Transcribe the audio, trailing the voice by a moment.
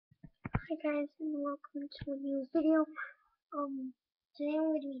Hi guys, and welcome to a new video. Today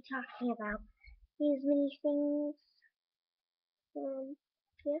I'm going to be talking about these mini things.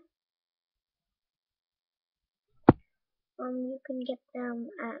 Yeah. You can get them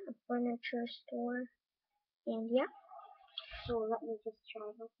at a furniture store, and yeah. So let me just try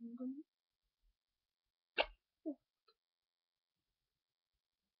to open them.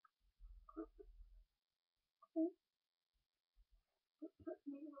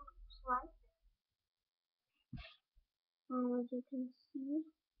 As you can see,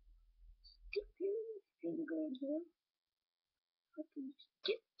 stick your finger in here. I can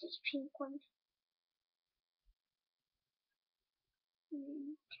stick this pink one.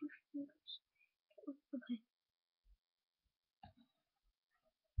 Two fingers. Okay.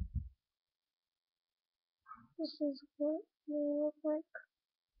 This is what they look like.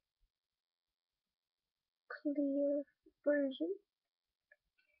 Clear version.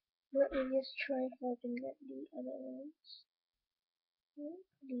 Let me just try if I can get the other ones.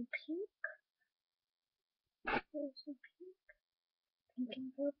 The pink. There's the pink and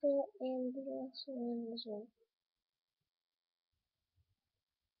purple, and the last one as well.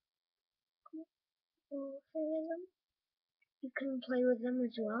 You can play with them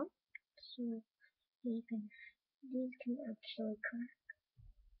as well. So these can actually crack.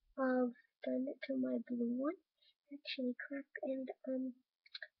 I've done it to my blue one. Actually crack, and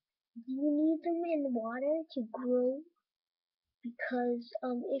you need them in water to grow, because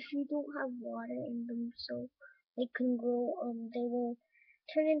if you don't have water in them, so they can grow, they will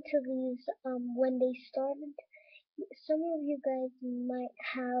turn into these when they started. Some of you guys might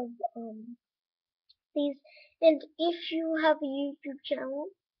have these, and if you have a YouTube channel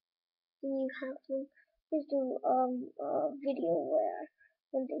and you have them, please do a video where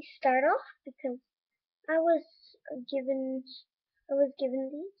when they start off, because I was given these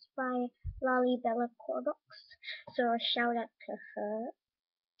by Bella Corbox, so a shout out to her.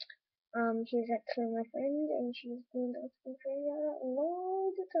 She's actually my friend, and she's been asking for a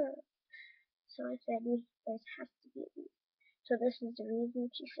loads of time. So I said, there has to be these. So this is the reason.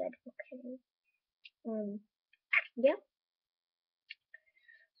 She said, okay. Yeah.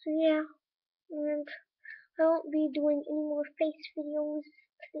 So yeah, and I won't be doing any more face videos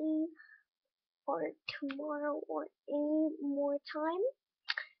today or tomorrow or any more time.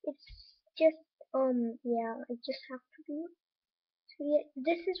 It's just yeah, I just have to do it. So yeah,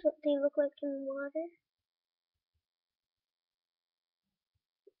 this is what they look like in water.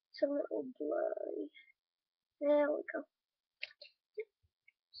 It's a little blurry. There we go.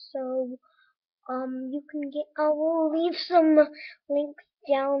 So you can get, I will leave some links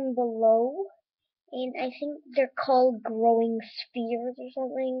down below, and I think they're called growing spheres or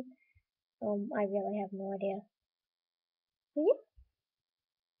something. I really have no idea. Yeah.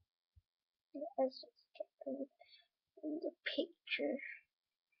 Let's just get them in the picture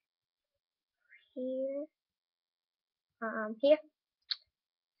here. Here.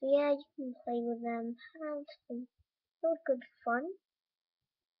 So yeah, you can play with them, have some real good fun,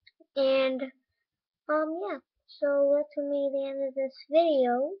 and yeah. So that's gonna be the end of this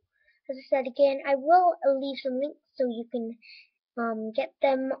video. As I said again, I will leave some links so you can get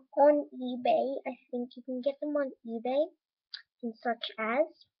them on eBay. I think you can get them on eBay and such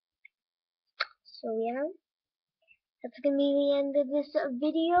as. So yeah, that's gonna be the end of this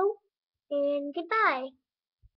video, and goodbye.